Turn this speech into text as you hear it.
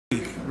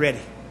ready.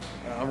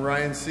 I'm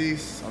Ryan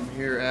Cease. I'm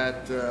here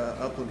at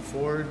Upland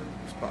Ford.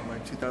 Just bought my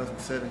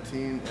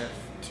 2017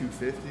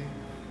 F-250.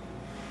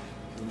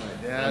 My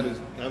dad.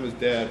 I'm his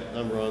dad.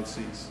 I'm Ron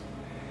Cease.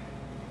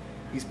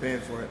 He's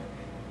paying for it.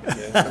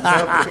 Yeah.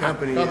 The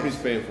company's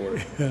paying for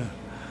it.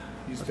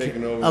 He's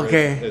taking over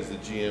as the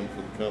GM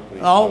for the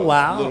company. Oh, so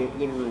wow.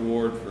 Little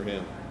reward for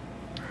him.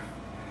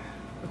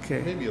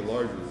 Okay. Maybe a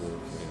larger reward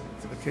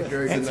for him. Okay,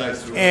 very good.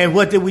 Nice. And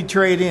what did we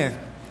trade in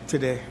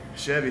today?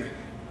 Chevy.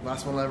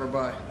 Last one I'll ever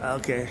buy.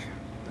 Okay.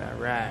 All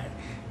right.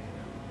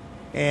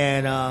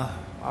 And,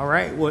 all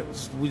right. We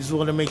just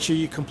want to make sure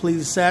you're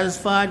completely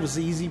satisfied. It was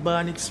an easy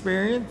buying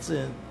experience.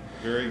 And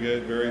very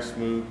good. Very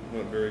smooth.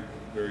 Went very,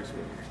 very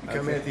smooth. You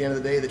come in at the end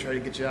of the day, they try to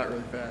get you out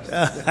really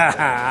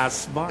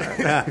fast. Smart.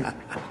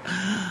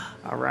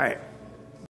 All right.